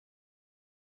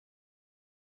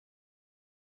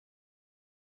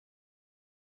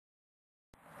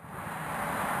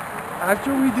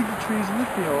After we dig the trees in the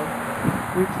field,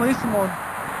 we place them on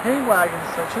hay wagons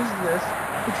such as this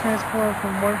to transport them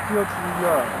from one field to the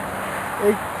yard.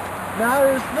 It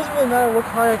doesn't really matter what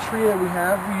kind of tree that we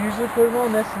have. We usually put it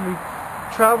on this and we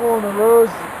travel on the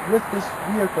roads with this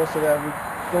vehicle so that we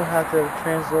don't have to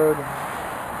transload and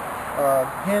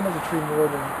handle the tree more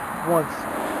than once.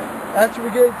 After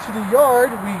we get to the yard,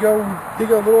 we go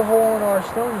dig a little hole in our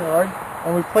stone yard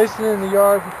and we place it in the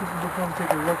yard for people to come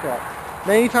take a look at.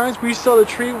 Many times we sell the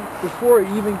tree before it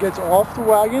even gets off the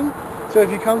wagon. So if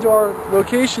you come to our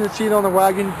location and see it on the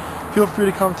wagon, feel free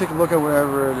to come take a look at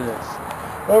whatever it is.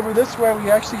 Over this way we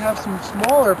actually have some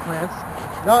smaller plants.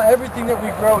 Not everything that we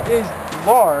grow is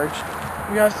large.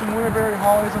 We have some winterberry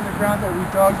hollies on the ground that we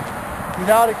dug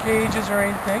without cages or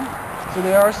anything. So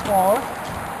they are smaller.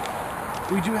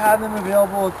 We do have them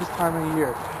available at this time of the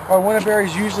year. Our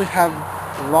winterberries usually have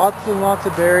lots and lots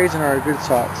of berries and are a good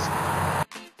size.